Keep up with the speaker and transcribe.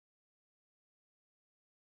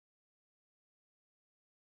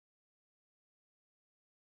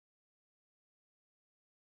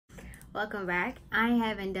Welcome back. I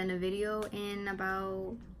haven't done a video in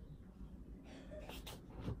about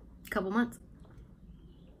a couple months.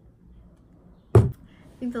 I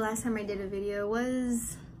think the last time I did a video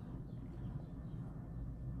was,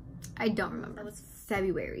 I don't remember. It was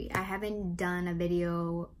February. I haven't done a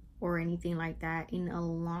video or anything like that in a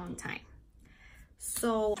long time.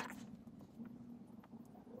 So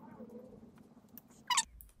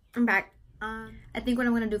I'm back. I think what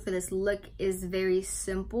I'm gonna do for this look is very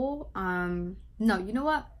simple. No, you know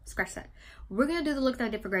what? Scratch that. We're gonna do the look that I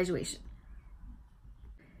did for graduation.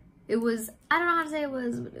 It was, I don't know how to say it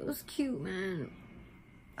was, but it was cute, man.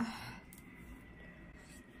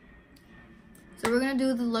 So we're gonna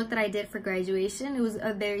do the look that I did for graduation. It was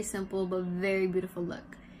a very simple but very beautiful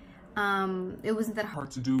look. It wasn't that hard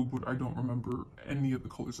to do, but I don't remember any of the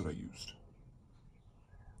colors that I used.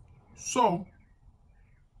 So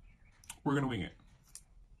we're gonna wing it.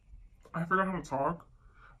 I forgot how to talk.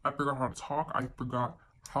 I forgot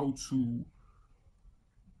how to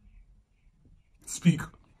speak.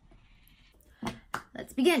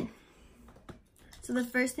 Let's begin. So the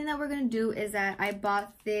first thing that we're gonna do is that I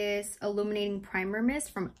bought this illuminating primer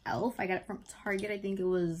mist from e.l.f. I got it from Target. I think it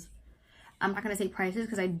was, I'm not gonna say prices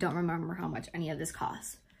because I don't remember how much any of this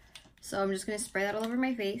costs. So I'm just gonna spray that all over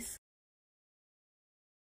my face.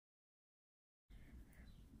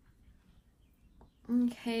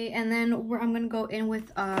 Okay, and then I'm gonna go in with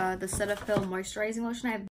the Cetaphil moisturizing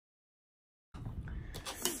lotion.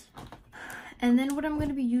 And then what I'm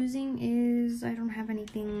gonna be using is, I don't have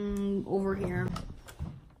anything over here.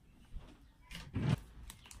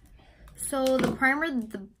 So the primer,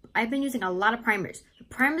 I've been using a lot of primers. The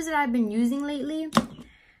primers that I've been using lately,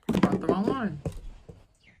 I bought them online.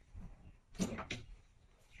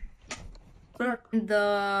 Back.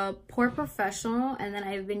 The Pore Professional, and then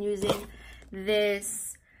I've been using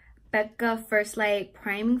this Becca First Light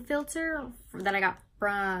priming filter that I got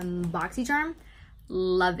from BoxyCharm.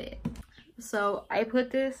 Love it. So I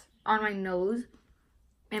put this on my nose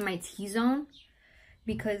and my T-zone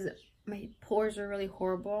because my pores are really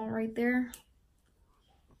horrible right there.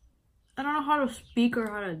 I don't know how to speak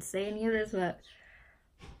or how to say any of this, but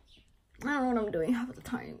I don't know what I'm doing half the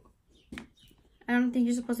time. I don't think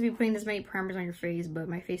you're supposed to be putting this many primers on your face, but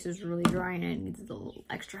my face is really dry and it needs a little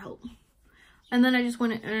extra help. And then I just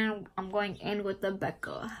went in, I'm going in with the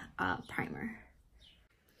Becca primer.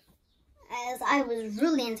 As I was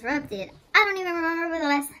rudely interrupted, I don't even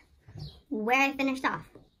remember where I finished off.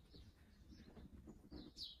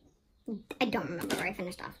 I don't remember where I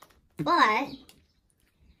finished off. But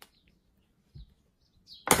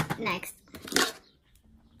next.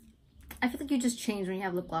 I feel like you just change when you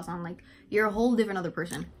have lip gloss on. Like, you're a whole different other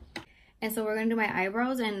person. And so we're gonna do my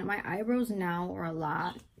eyebrows, and my eyebrows now are a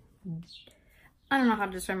lot. I don't know how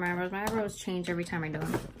to describe my eyebrows. My eyebrows change every time I do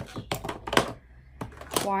them.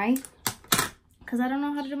 Why? Because I don't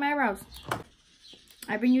know how to do my eyebrows.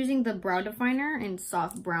 I've been using the brow definer in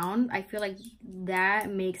soft brown. I feel like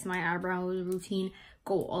that makes my eyebrows routine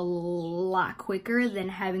go a lot quicker than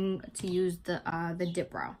having to use the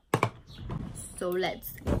dip brow. So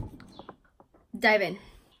let's dive in.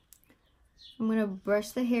 I'm gonna brush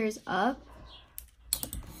the hairs up.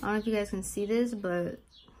 I don't know if you guys can see this, but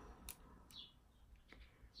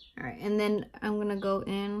all right, and then I'm gonna go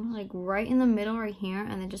in like right in the middle right here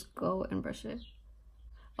and then just go and brush it.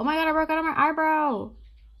 Oh my god, I broke out of my eyebrow.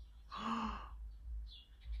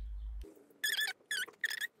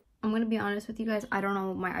 I'm gonna be honest with you guys, I don't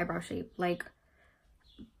know my eyebrow shape. Like,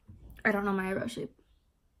 I don't know my eyebrow shape.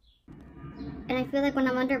 And I feel like when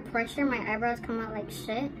I'm under pressure, my eyebrows come out like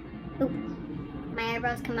shit. Oop. My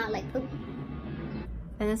eyebrows come out like oop.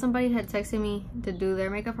 And then somebody had texted me to do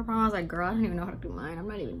their makeup for prom. I was like, girl, I don't even know how to do mine. I'm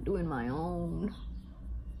not even doing my own.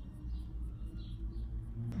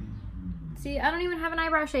 See, I don't even have an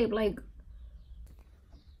eyebrow shape. Like,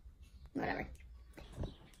 Whatever.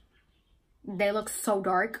 They look so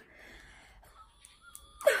dark.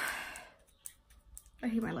 I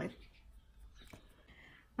hate my life.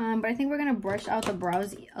 But I think we're gonna brush out the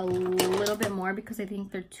brows a little bit more because I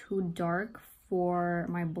think they're too dark for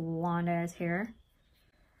my blonde ass hair.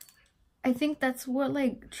 I think that's what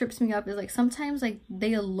like trips me up, is like sometimes like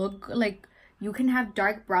they look like you can have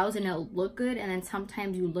dark brows and it'll look good, and then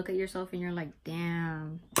sometimes you look at yourself and you're like,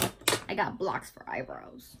 damn, I got blocks for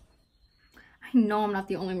eyebrows. I know I'm not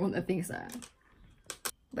the only one that thinks that.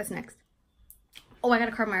 What's next? Oh, I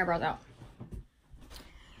gotta carve my eyebrows out.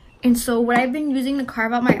 And so what I've been using to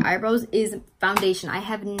carve out my eyebrows is foundation. I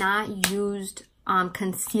have not used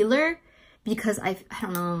concealer because I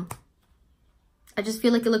don't know. I just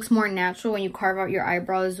feel like it looks more natural when you carve out your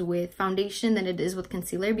eyebrows with foundation than it is with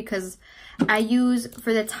concealer, because I use,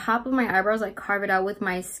 for the top of my eyebrows, I carve it out with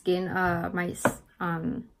my skin,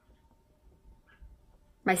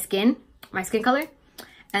 my skin color.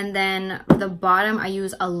 And then the bottom, I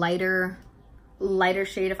use a lighter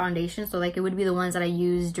shade of foundation. So like it would be the ones that I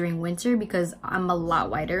use during winter, because I'm a lot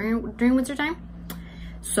whiter during winter time.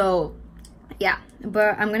 So yeah,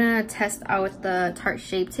 but I'm gonna test out the Tarte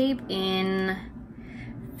Shape Tape in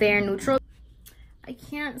Fair Neutral. I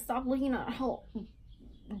can't stop looking at how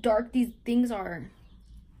dark these things are.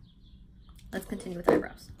 Let's continue with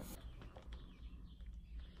eyebrows.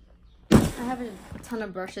 I have a ton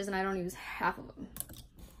of brushes and I don't use half of them.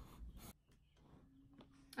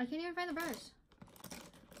 I can't even find the brush.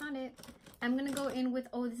 Found it. I'm gonna go in with,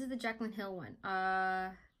 oh, this is the Jaclyn Hill one.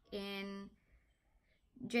 In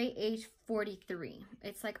JH43.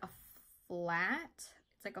 It's like a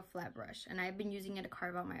flat brush, and I've been using it to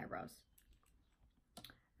carve out my eyebrows.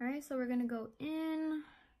 All right, so we're gonna go in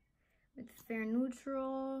with Fair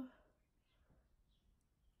Neutral.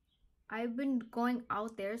 I've been going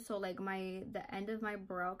out there, so like the end of my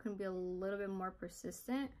brow can be a little bit more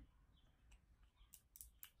persistent.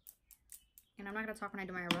 And I'm not gonna talk when I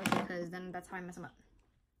do my eyebrows, because then that's how I mess them up.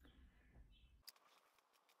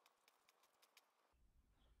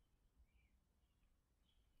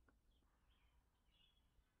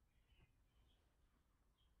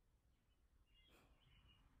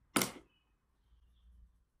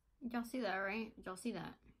 Y'all see that, right? Y'all see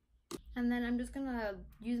that? And then I'm just gonna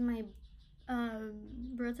use my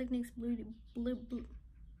Brow Techniques blue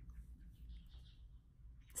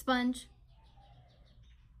sponge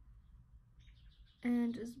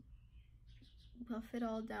and just buff it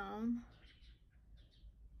all down,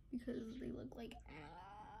 because they look like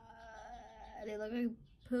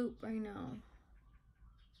poop right now.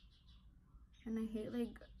 And I hate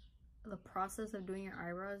like the process of doing your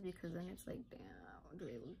eyebrows, because then it's like, damn, do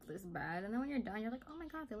they look this bad? And then when you're done, you're like, oh my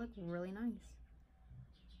god, they look really nice.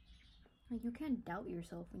 Like, you can't doubt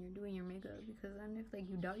yourself when you're doing your makeup, because then if like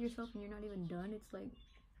you doubt yourself and you're not even done, it's like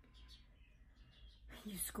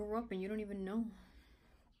you screw up and you don't even know.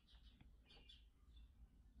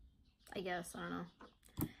 I guess, I don't know.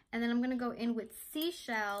 And then I'm gonna go in with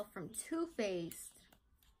Seashell from Too Faced.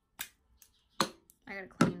 I gotta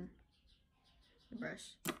clean the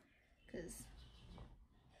brush, because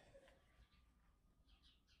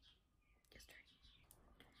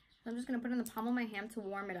I'm just gonna put it in the palm of my hand to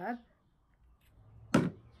warm it up.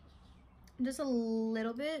 Just a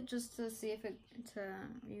little bit, just to see if it, to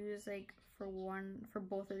use like for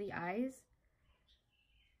both of the eyes.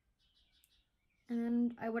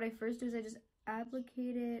 And then what I first do is I just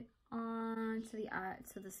applicate it onto the eye,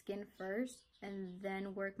 to the skin first, and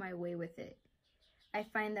then work my way with it. I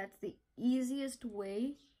find that's the easiest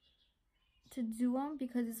way to do them,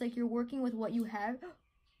 because it's like you're working with what you have.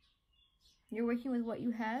 You're working with what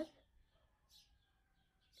you have,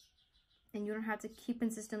 and you don't have to keep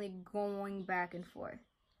consistently going back and forth.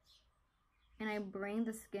 And I bring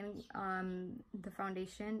the skin, the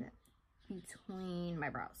foundation between my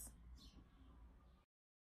brows.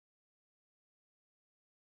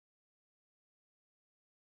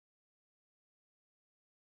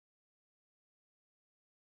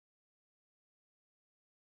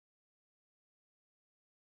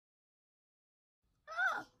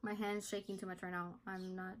 My hand's shaking too much right now.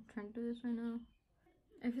 I'm not trying to do this right now.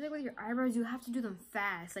 I feel like with your eyebrows, you have to do them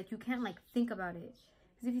fast. Like, you can't like think about it.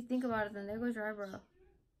 Because if you think about it, then there goes your eyebrow.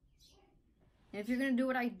 And if you're going to do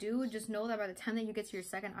what I do, just know that by the time that you get to your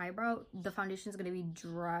second eyebrow, the foundation is going to be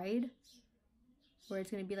dried, where it's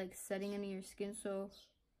going to be like setting into your skin. So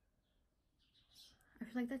I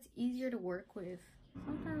feel like that's easier to work with.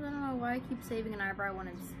 Sometimes I don't know why I keep saving an eyebrow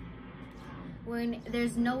when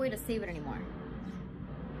there's no way to save it anymore.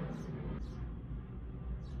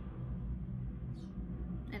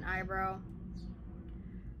 An eyebrow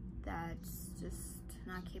that's just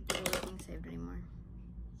not capable of being saved anymore.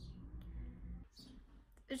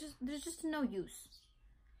 There's just no use.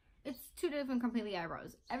 It's two different completely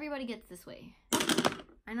eyebrows. Everybody gets this way.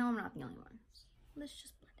 I know I'm not the only one. Let's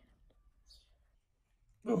just blend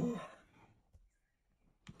it out. Oh.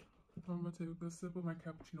 I'm gonna take a good sip of my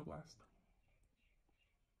cappuccino blast.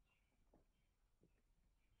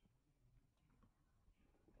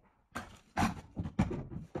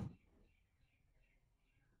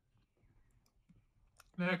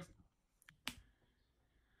 Next.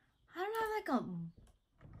 I don't have like a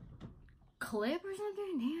clip or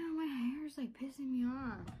something. Damn, my hair is like pissing me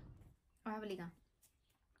off. Oh, I have a liga.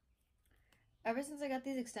 Ever since I got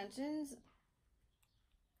these extensions,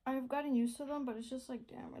 I've gotten used to them, but it's just like,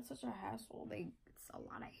 damn, it's such a hassle. It's a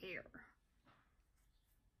lot of hair.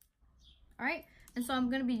 All right, and so I'm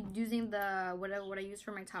gonna be using the what I use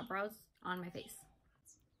for my top brows on my face.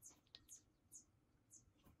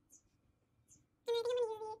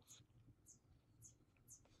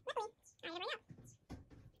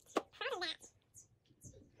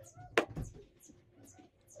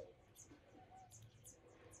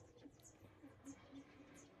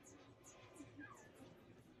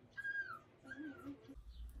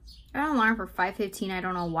 I have an alarm for 5:15. I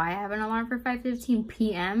don't know why I have an alarm for 5:15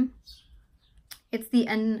 p.m. It's the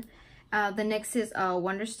NYX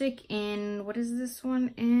Wonderstick in, what is this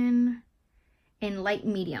one? In light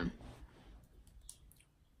medium.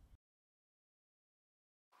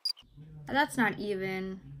 That's not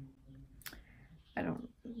even. I don't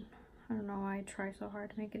know why I try so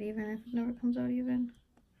hard to make it even if it never comes out even.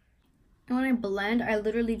 And when I blend, I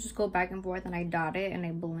literally just go back and forth and I dot it and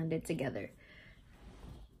I blend it together.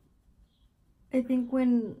 I think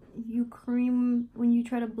when you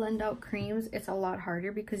try to blend out creams, it's a lot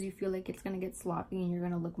harder because you feel like it's gonna get sloppy and you're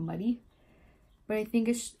gonna look muddy. But I think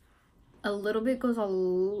it's a little bit goes a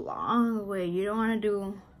long way. You don't want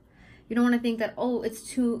to think that, oh,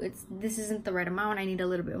 this isn't the right amount, I need a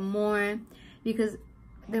little bit more, because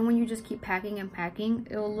then when you just keep packing and packing,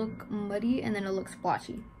 it'll look muddy and then it'll look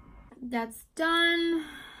splotchy. That's done.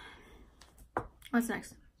 What's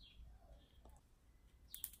next?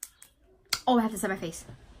 Oh, I have to set my face.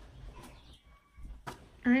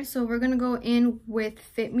 All right, so we're gonna go in with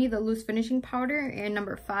Fit Me, the loose finishing powder, in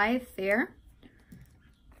number 5, Fair.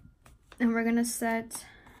 And we're gonna set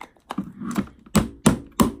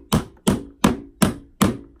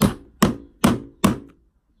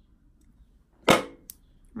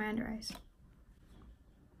my under eyes.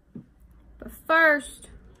 But first,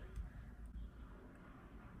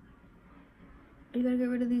 you gotta get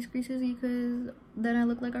rid of these creases because then I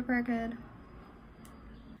look like a crackhead.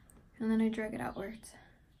 And then I drag it outwards.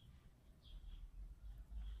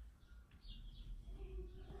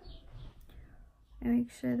 And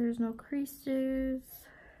make sure there's no creases.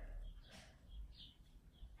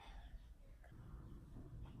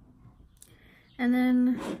 And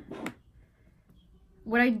then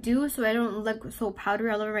what I do so I don't look so powdery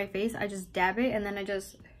all over my face, I just dab it and then I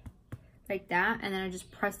just like that, and then I just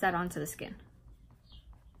press that onto the skin.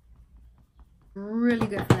 Really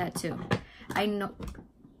good for that too. I know.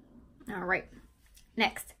 All right,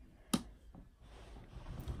 next.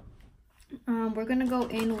 We're gonna go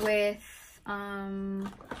in with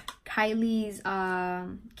Kylie's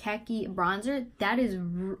khaki bronzer.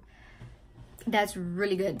 That's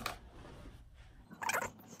really good.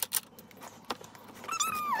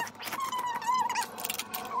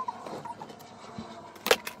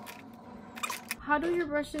 How do your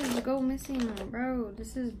brushes go missing, bro?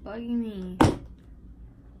 This is bugging me.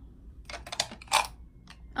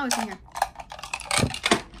 Oh, it's in here.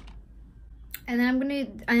 And then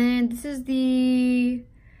and this is the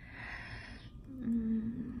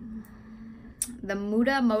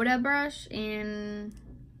Moda brush in,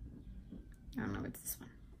 I don't know, what's this one.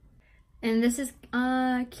 And this is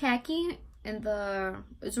khaki, and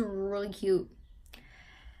it's really cute.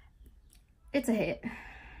 It's a hit.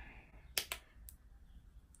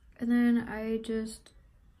 And then I just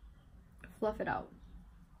fluff it out.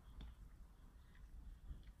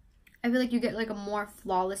 I feel like you get like a more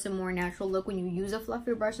flawless and more natural look when you use a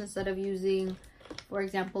fluffier brush instead of using, for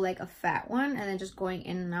example, like a fat one and then just going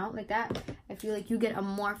in and out like that. I feel like you get a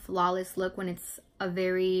more flawless look when it's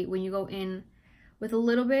when you go in with a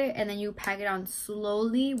little bit and then you pack it on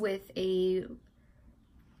slowly with this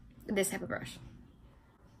type of brush.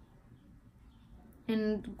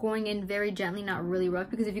 And going in very gently, not really rough,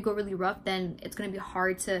 because if you go really rough, then it's gonna be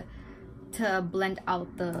hard to blend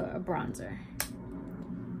out the bronzer.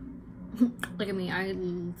 Look at me, I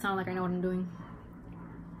sound like I know what I'm doing.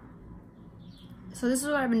 So this is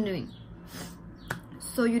what I've been doing.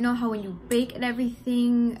 So you know how when you bake and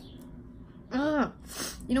everything, you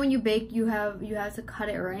know when you bake, you have to cut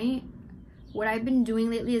it, right? What I've been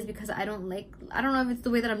doing lately is, because I don't know if it's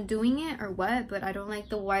the way that I'm doing it or what, but I don't like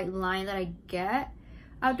the white line that I get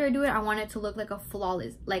after I do it. I want it to look like a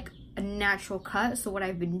flawless, like a natural cut. So what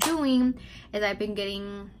I've been doing is I've been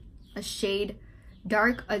getting a shade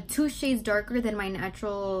dark, 2 shades darker than my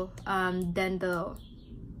natural, than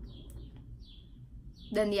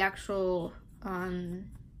the actual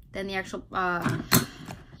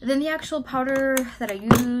powder that I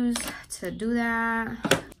use to do that.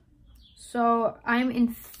 So I'm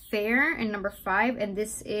in Fair in number 5, and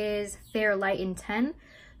this is Fair Light in 10.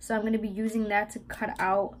 So I'm going to be using that to carve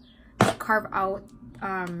out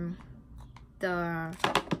the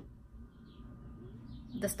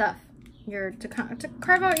the stuff. To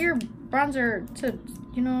carve out your bronzer to,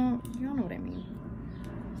 you know what I mean.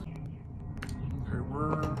 Okay,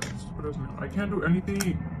 we're stupid as I can't do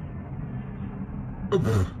anything.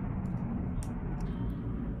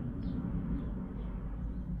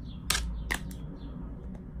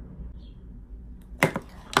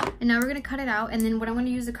 And now we're gonna cut it out, and then what I'm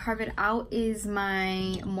gonna use to carve it out is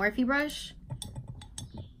my Morphe brush,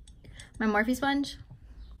 my Morphe sponge.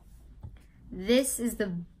 This is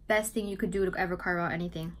the best thing you could do to ever carve out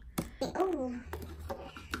anything. Ooh.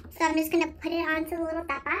 So I'm just gonna put it onto the little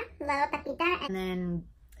tapita, and then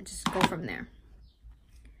just go from there.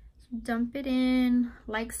 So dump it in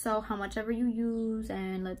like so, how much ever you use,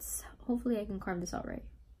 and hopefully I can carve this out right.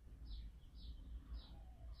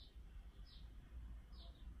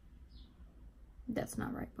 That's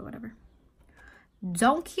not right, but whatever.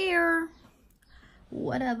 Don't care.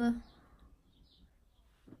 Whatever.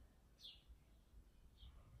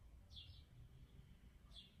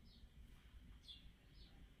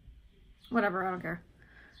 Whatever, I don't care.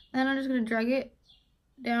 Then I'm just gonna drag it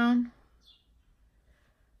down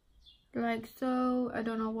like so. I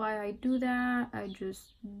don't know why I do that. I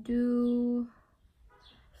just do.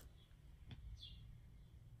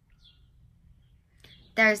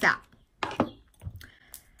 There's that.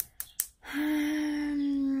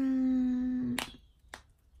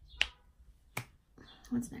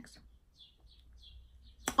 What's next?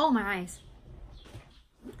 Oh, my eyes.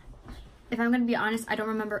 If I'm going to be honest, I don't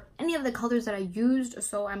remember any of the colors that I used,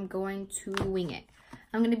 so I'm going to wing it.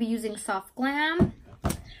 I'm going to be using Soft Glam,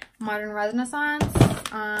 Modern Renaissance,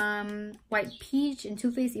 White Peach, and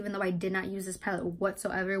Too Faced, even though I did not use this palette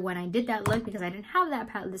whatsoever when I did that look, because I didn't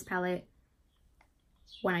have this palette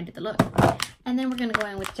when I did the look. And then we're going to go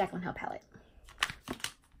in with Jaclyn Hill palette.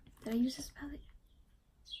 Did I use this palette?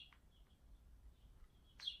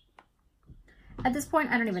 At this point,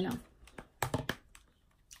 I don't even know.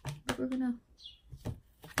 But we're gonna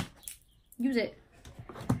use it.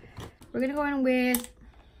 We're gonna go in with,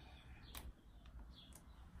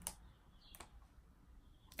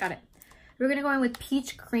 got it. We're gonna go in with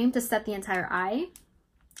Peach Cream to set the entire eye.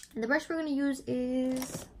 And the brush we're gonna use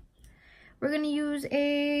is, we're gonna use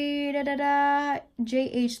a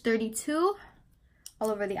JH32 all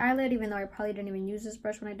over the eyelid, even though I probably didn't even use this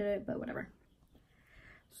brush when I did it, but whatever.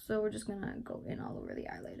 So we're just gonna go in all over the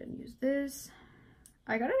eyelid and use this.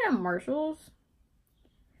 I got it at Marshall's.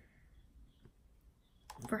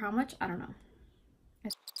 For how much? I don't know.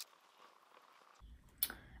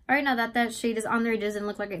 Alright, now that that shade is on there, it doesn't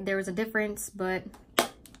look like there was a difference, but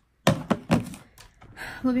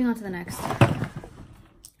moving on to the next.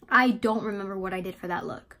 I don't remember what I did for that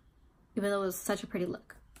look, even though it was such a pretty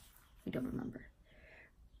look. I don't remember.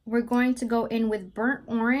 We're going to go in with Burnt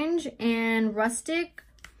Orange and Rustic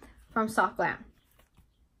from Soft Glam.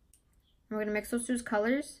 We're going to mix those two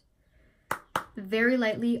colors very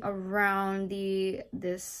lightly around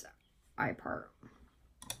this eye part.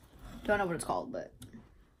 Don't know what it's called, but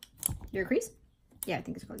your crease? Yeah, I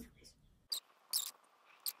think it's called your crease.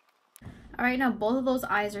 All right, now both of those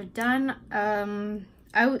eyes are done.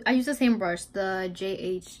 I use the same brush, the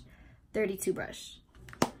JH32 brush.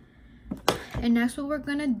 And next what we're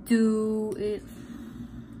gonna do is,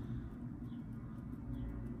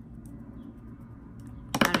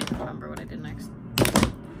 I don't even remember what I did next.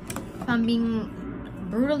 If I'm being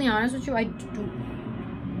brutally honest with you, I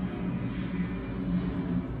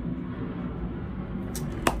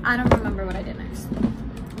don't remember what I did next.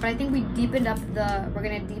 But I think we deepened up we're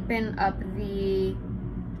gonna deepen up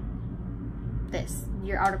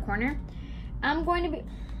your outer corner. I'm going to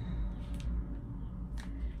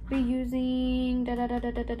be using this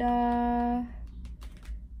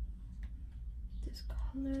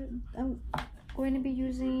color. I'm going to be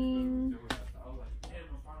using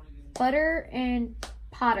Butter and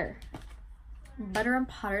Potter. Butter and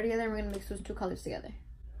Potter together, and we're going to mix those two colors together.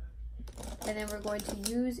 And then we're going to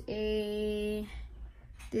use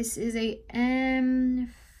this is a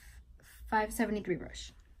M573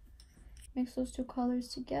 brush. Mix those two colors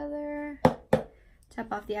together.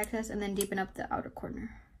 Tap off the excess and then deepen up the outer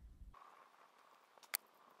corner.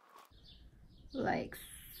 Like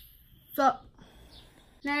so.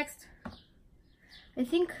 Next, I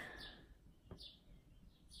think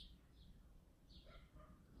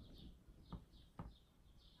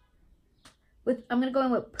I'm gonna go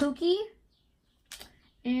in with Pookie,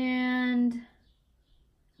 and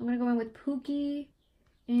I'm gonna go in with Pookie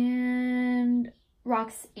and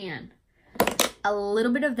Roxanne. A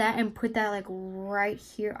little bit of that and put that like right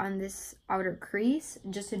here on this outer crease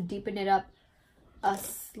just to deepen it up a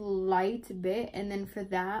slight bit. And then for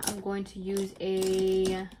that, I'm going to use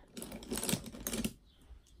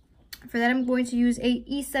For that, I'm going to use a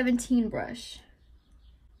E17 brush.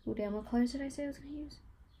 Oh damn, what colors did I say I was gonna use?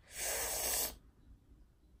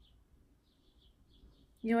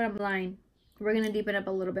 You know what, I'm lying. We're gonna deepen up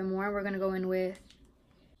a little bit more. We're gonna go in with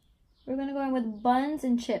Buns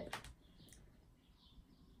and Chip.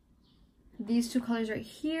 These two colors right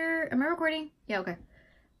here. Am I recording? Yeah, okay.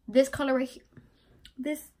 This color right here.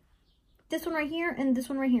 This one right here and this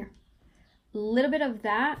one right here. A little bit of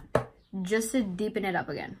that just to deepen it up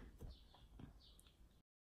again.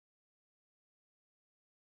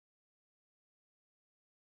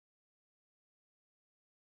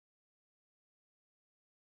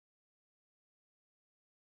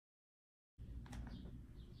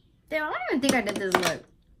 Damn, I don't even think I did this look.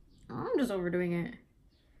 I'm just overdoing it.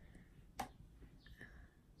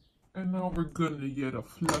 And now we're gonna get a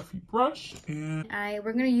fluffy brush and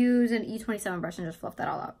we're gonna use an E27 brush and just fluff that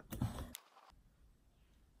all out.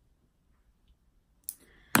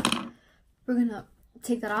 We're gonna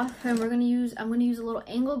take that off and I'm gonna use a little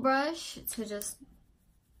angle brush to just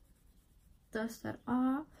dust that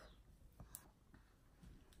off.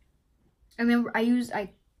 And then I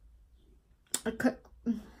cut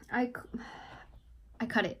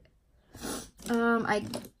it. I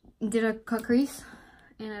did a cut crease,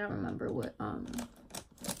 and I don't remember what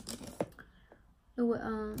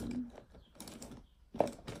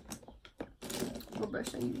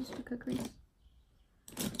brush I used to cut crease.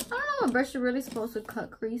 I don't know what brush you're really supposed to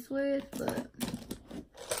cut crease with, but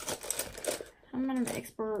I'm not an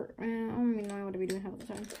expert. I don't even know what to be doing half the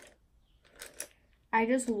time. I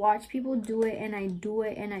just watch people do it and I do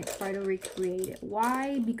it and I try to recreate it.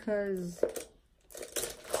 Why? Because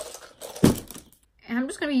I'm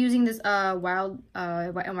just gonna be using this wild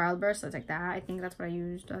brush that's like that. I think that's what I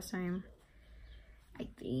used last time. I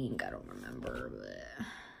don't remember, but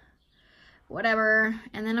whatever.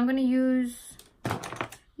 And then I'm gonna use,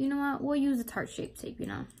 you know what? We'll use a Tarte Shape Tape, you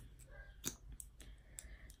know.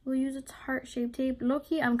 We'll use a Tarte Shape Tape.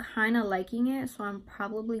 Low-key, I'm kind of liking it, so I'm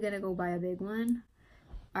probably gonna go buy a big one.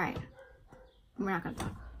 All right, we're not gonna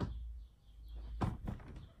talk.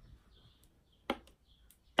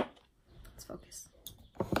 Let's focus.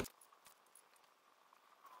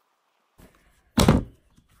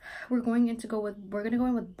 We're gonna go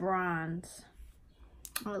in with bronze.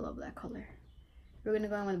 Oh, I love that color. We're gonna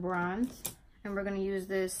go in with bronze, and we're gonna use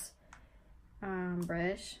this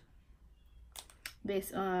brush.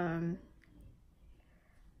 This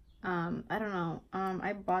I don't know.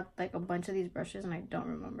 I bought like a bunch of these brushes and I don't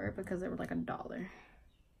remember because they were like $1.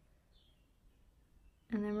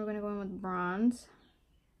 And then we're gonna go in with bronze.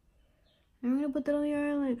 And we're gonna put that on the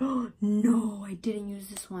eyelid. Oh no, I didn't use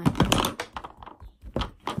this one.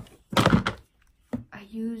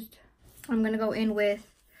 I'm gonna go in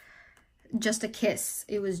with Just a Kiss.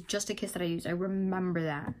 It was Just a Kiss that I used. I remember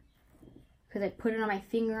that. Because I put it on my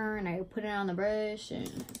finger and I put it on the brush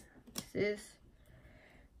and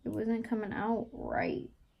it wasn't coming out right.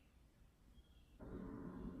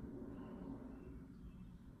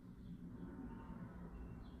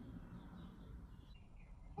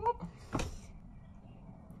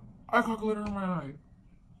 I got glitter in my eye.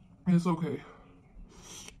 It's okay.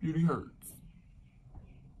 Beauty hurts.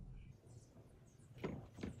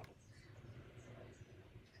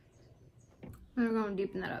 We're gonna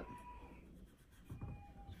deepen that up.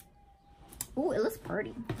 Oh, it looks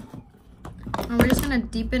pretty. And we're just gonna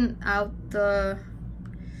deepen out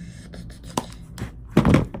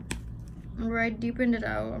where I deepened it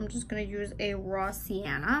out. I'm just gonna use a raw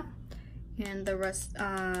sienna and the rest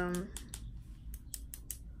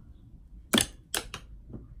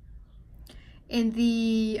in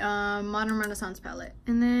the Modern Renaissance palette.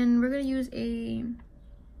 And then we're gonna use an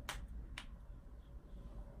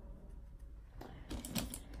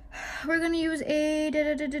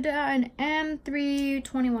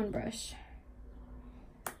M321 brush.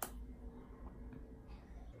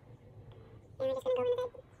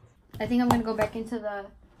 I think I'm gonna go back into the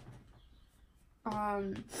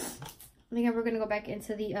we're gonna go back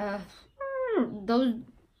into the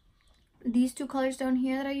these two colors down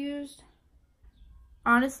here that I used.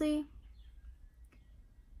 Honestly,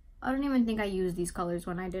 I don't even think I used these colors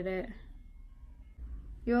when I did it.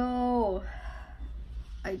 Yo,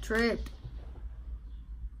 I tripped.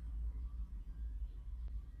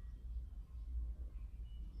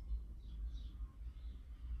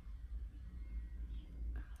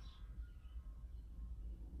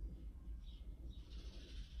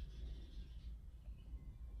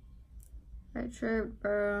 I tripped,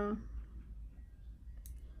 bro.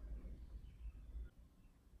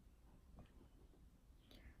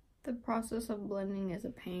 The process of blending is a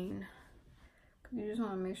pain. Cause you just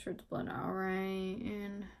want to make sure it's blended out right.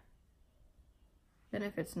 And And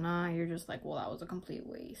if it's not, you're just like, well, that was a complete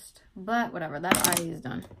waste. But whatever, that eye is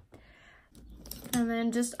done. And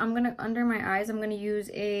then just, I'm gonna, under my eyes, I'm gonna use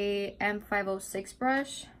a M506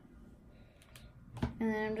 brush.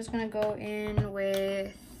 And then I'm just gonna go in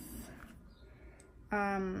with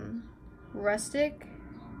Rustic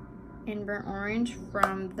in Burnt Orange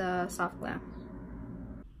from the Soft Glam.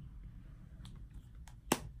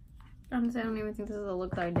 Honestly, I don't even think this is the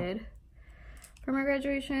look that I did for my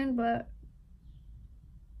graduation, but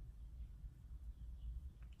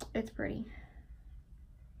it's pretty.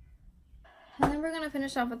 And then we're gonna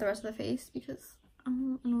finish off with the rest of the face because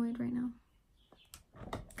I'm annoyed right now.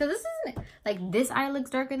 Cause this isn't, like, this eye looks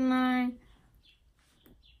darker than that eye.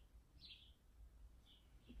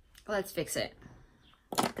 Let's fix it.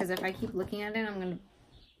 Cause if I keep looking at it, I'm gonna.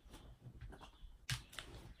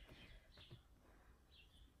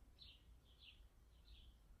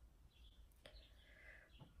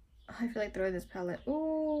 I feel like throwing this palette.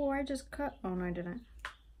 Oh, I just cut. Oh no, I didn't.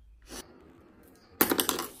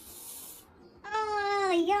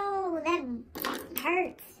 Oh, yo, that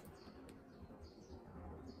hurts.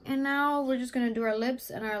 And now we're just gonna do our lips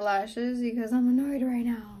and our lashes because I'm annoyed right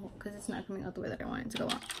now because it's not coming out the way that I want it to go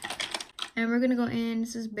out. And we're gonna go in,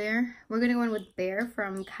 this is Bare. We're gonna go in with Bare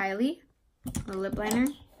from Kylie, the lip liner.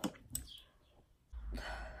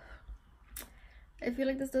 I feel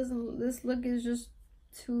like this look is just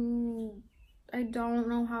too, I don't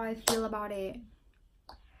know how I feel about it.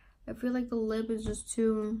 I feel like the lip is just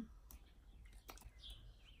too,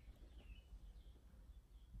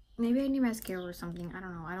 maybe I need mascara or something. I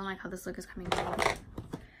don't know. I don't like how this look is coming out.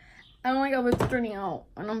 I don't like how it's turning out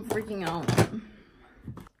and I'm freaking out.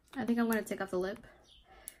 I think I'm gonna take off the lip.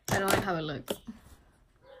 I don't like how it looks.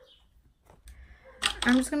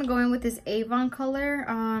 I'm just gonna go in with this Avon color.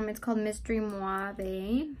 It's called Mystery Mauve.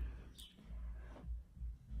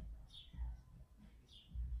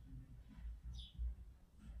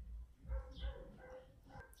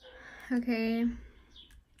 Okay.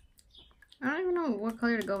 I don't even know what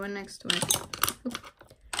color to go in next with. Oops.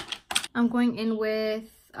 I'm going in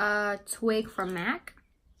with Twig from MAC.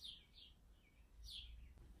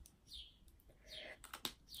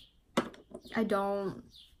 I don't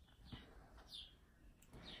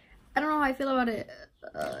know how I feel about it.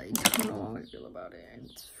 I don't know how I feel about it.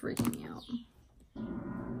 It's freaking me out.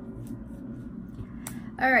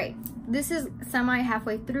 Alright, this is semi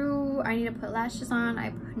halfway through. I need to put lashes on.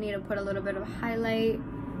 I need to put a little bit of highlight.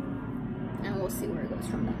 And we'll see where it goes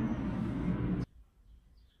from there.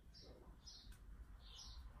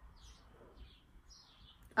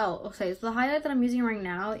 Oh, okay. So the highlight that I'm using right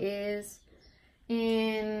now is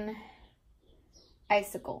in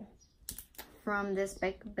Icicle from this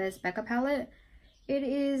Becca palette. It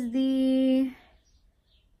is the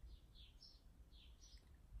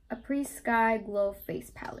Après Sky Glow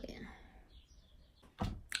Face Palette.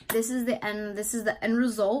 This is the end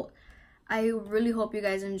result. I really hope you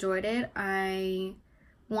guys enjoyed it. I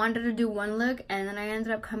wanted to do one look and then I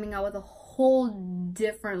ended up coming out with a whole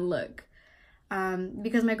different look.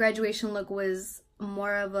 Because my graduation look was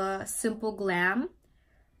more of a simple glam.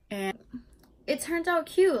 And it turned out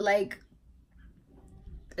cute. Like,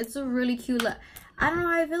 it's a really cute look. I don't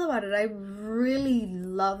know how I feel about it. I really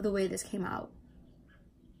love the way this came out.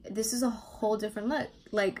 This is a whole different look.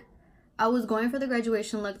 Like, I was going for the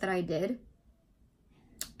graduation look that I did.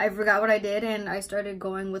 I forgot what I did and I started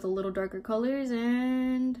going with a little darker colors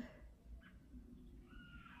and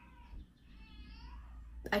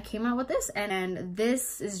I came out with this. And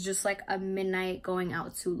this is just like a midnight going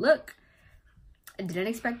out to look. I didn't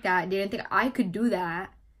expect that. Didn't think I could do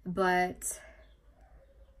that, but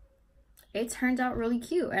it turned out really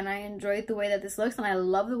cute and I enjoyed the way that this looks and I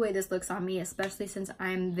love the way this looks on me, especially since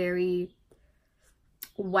I'm very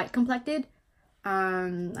white complected. I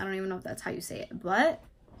don't even know if that's how you say it, but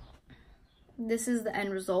this is the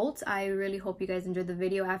end result. I really hope you guys enjoyed the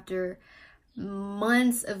video after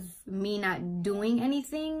months of me not doing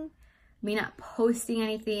anything, me not posting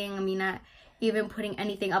anything, me not even putting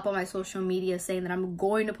anything up on my social media saying that I'm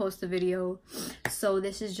going to post a video. So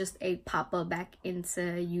this is just a pop-up back into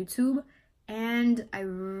YouTube and I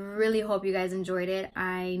really hope you guys enjoyed it.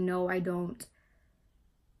 I know I didn't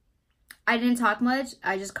talk much.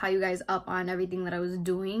 I just caught you guys up on everything that I was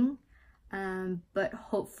doing. But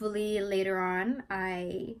hopefully later on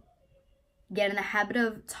I get in the habit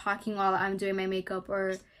of talking while I'm doing my makeup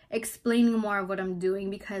or explaining more of what I'm doing,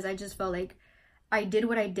 because I just felt like I did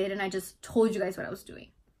what I did and I just told you guys what I was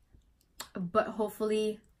doing. But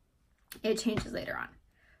hopefully it changes later on.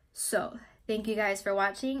 So thank you guys for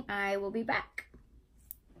watching. I will be back.